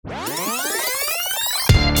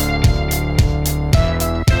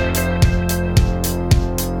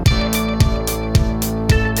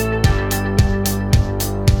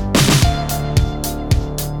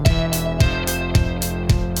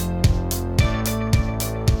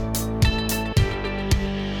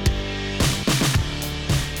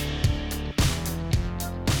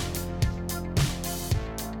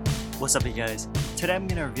What's up, you guys? Today I'm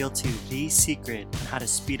going to reveal to you the secret on how to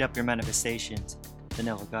speed up your manifestations the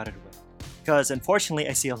Neville Goddard way. Because unfortunately,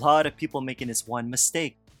 I see a lot of people making this one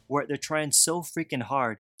mistake where they're trying so freaking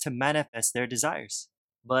hard to manifest their desires.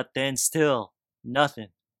 But then still, nothing.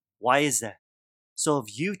 Why is that? So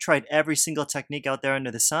if you've tried every single technique out there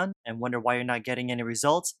under the sun and wonder why you're not getting any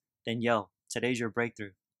results, then today's your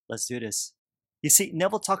breakthrough. Let's do this. You see,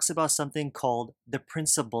 Neville talks about something called the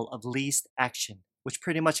principle of least action, which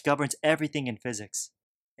pretty much governs everything in physics.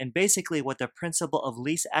 And basically what the principle of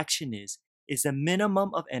least action is the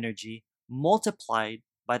minimum of energy multiplied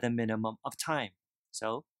by the minimum of time.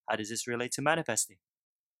 So how does this relate to manifesting?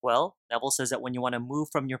 Well, Neville says that when you want to move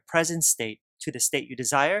from your present state to the state you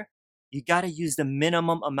desire, you got to use the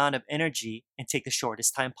minimum amount of energy and take the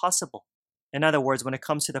shortest time possible. In other words, when it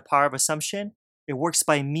comes to the power of assumption, it works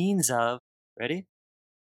by means of, ready?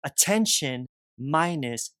 Attention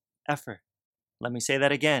minus effort. Let me say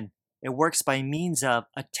that again. It works by means of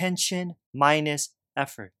attention minus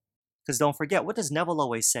effort. Because don't forget, what does Neville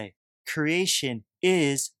always say? Creation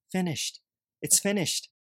is finished. It's finished.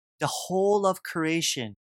 The whole of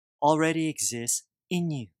creation already exists in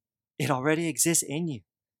you. It already exists in you.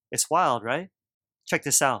 It's wild, right? Check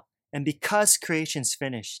this out. And because creation's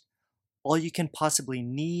finished, all you can possibly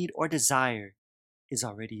need or desire is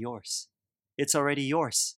already yours. It's already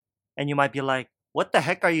yours. And you might be like, what the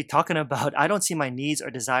heck are you talking about? I don't see my needs or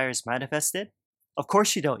desires manifested. Of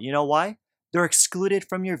course you don't. You know why? They're excluded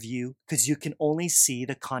from your view because you can only see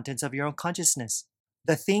the contents of your own consciousness,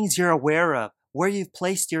 the things you're aware of, where you've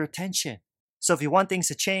placed your attention. So if you want things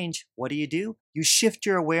to change, what do? You shift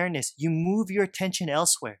your awareness. You move your attention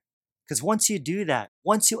elsewhere. Because once you do that,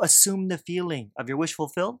 once you assume the feeling of your wish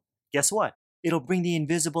fulfilled, guess what? It'll bring the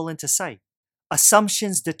invisible into sight.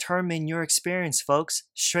 Assumptions determine your experience, folks,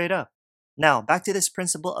 straight up. Now, back to this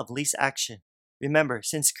principle of least action. Remember,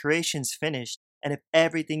 since creation's finished, and if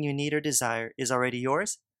everything you need or desire is already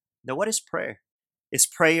yours, then what is prayer? Is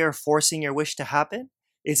prayer forcing your wish to happen?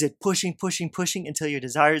 Is it pushing until your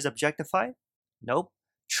desire is objectified? Nope.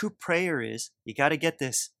 True prayer is, you gotta get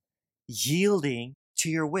this, yielding to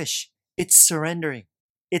your wish. It's surrendering.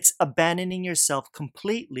 It's abandoning yourself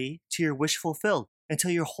completely to your wish fulfilled until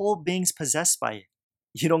your whole being's possessed by it.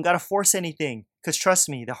 You don't gotta force anything, because trust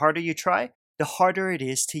me, the harder you try, the harder it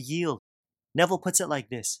is to yield. Neville puts it like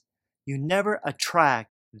this. You never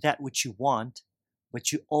attract that which you want,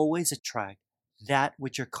 but you always attract that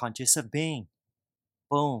which you're conscious of being.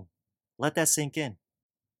 Boom. Let that sink in.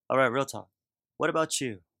 All right, real talk. What about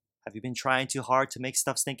you? Have you been trying too hard to make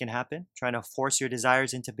stuff stink and happen? Trying to force your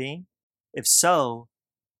desires into being? If so,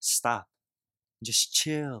 stop. Just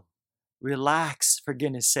chill. Relax, for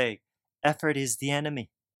goodness sake. Effort is the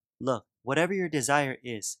enemy. Look, whatever your desire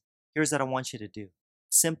is, here's what I want you to do.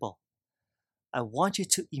 Simple. I want you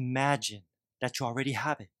to imagine that you already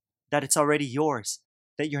have it, that it's already yours,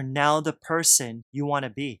 that you're now the person you want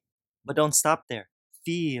to be. But don't stop there.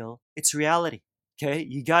 Feel its reality, okay?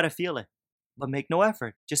 You got to feel it, but make no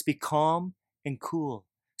effort. Just be calm and cool.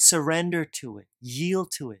 Surrender to it.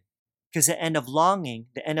 Yield to it. Because the end of longing,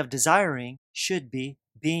 the end of desiring should be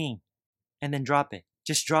being. And then drop it.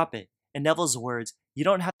 Just drop it. In Neville's words, you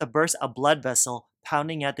don't have to burst a blood vessel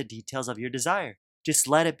pounding at the details of your desire. Just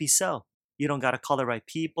let it be so. You don't got to call the right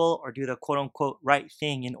people or do the quote-unquote right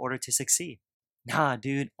thing in order to succeed. Nah,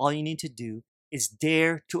 dude, all you need to do is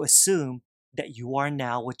dare to assume that you are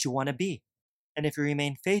now what you want to be. And if you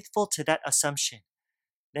remain faithful to that assumption,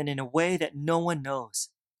 then in a way that no one knows,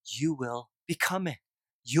 you will become it.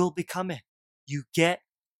 You'll become it. You get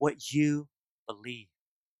what you believe.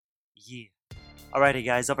 Yeah. Alrighty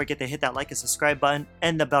guys, don't forget to hit that like and subscribe button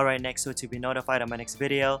and the bell right next to it to be notified of my next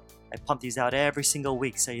video. I pump these out every single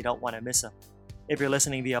week so you don't want to miss them. If you're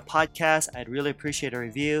listening via podcast, I'd really appreciate a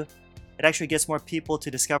review. It actually gets more people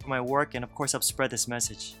to discover my work and of course help spread this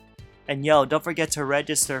message. And don't forget to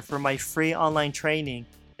register for my free online training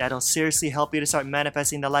that'll seriously help you to start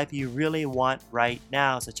manifesting the life you really want right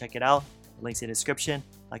now. So check it out. The link's in the description.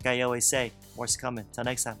 Like I always say, more's coming. Till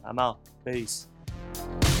next time, I'm out. Peace.